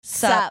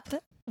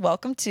Sup?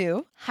 Welcome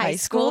to High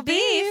School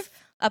Beef,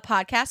 a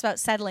podcast about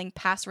settling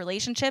past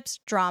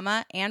relationships,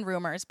 drama, and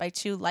rumors by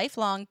two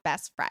lifelong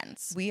best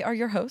friends. We are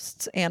your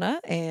hosts,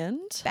 Anna and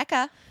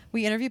Becca.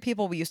 We interview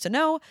people we used to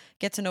know,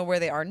 get to know where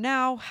they are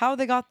now, how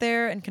they got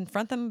there, and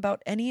confront them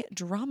about any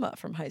drama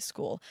from high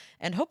school.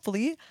 And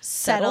hopefully,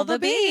 settle the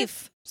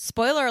beef.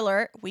 Spoiler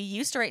alert, we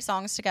used to write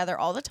songs together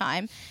all the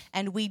time,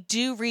 and we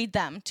do read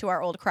them to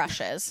our old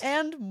crushes.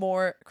 And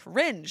more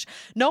cringe.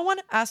 No one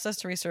asked us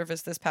to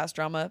resurface this past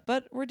drama,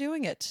 but we're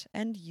doing it,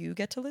 and you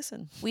get to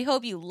listen. We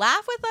hope you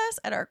laugh with us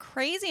at our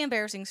crazy,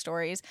 embarrassing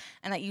stories,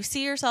 and that you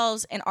see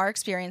yourselves in our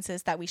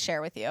experiences that we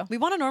share with you. We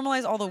want to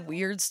normalize all the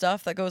weird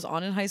stuff that goes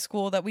on in high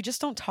school that we just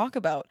don't talk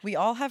about. We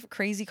all have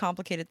crazy,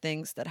 complicated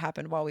things that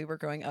happened while we were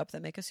growing up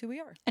that make us who we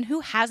are. And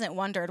who hasn't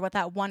wondered what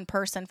that one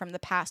person from the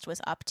past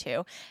was up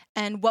to?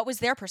 And what was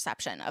their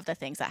perception of the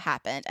things that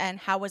happened? And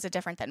how was it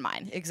different than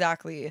mine?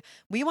 Exactly.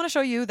 We want to show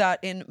you that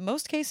in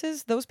most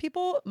cases, those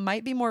people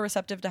might be more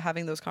receptive to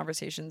having those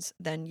conversations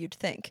than you'd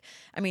think.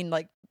 I mean,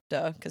 like,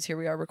 duh, because here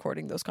we are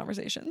recording those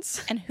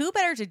conversations. And who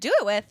better to do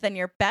it with than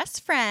your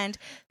best friend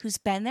who's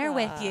been there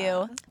with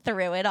you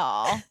through it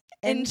all.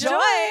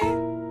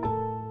 Enjoy!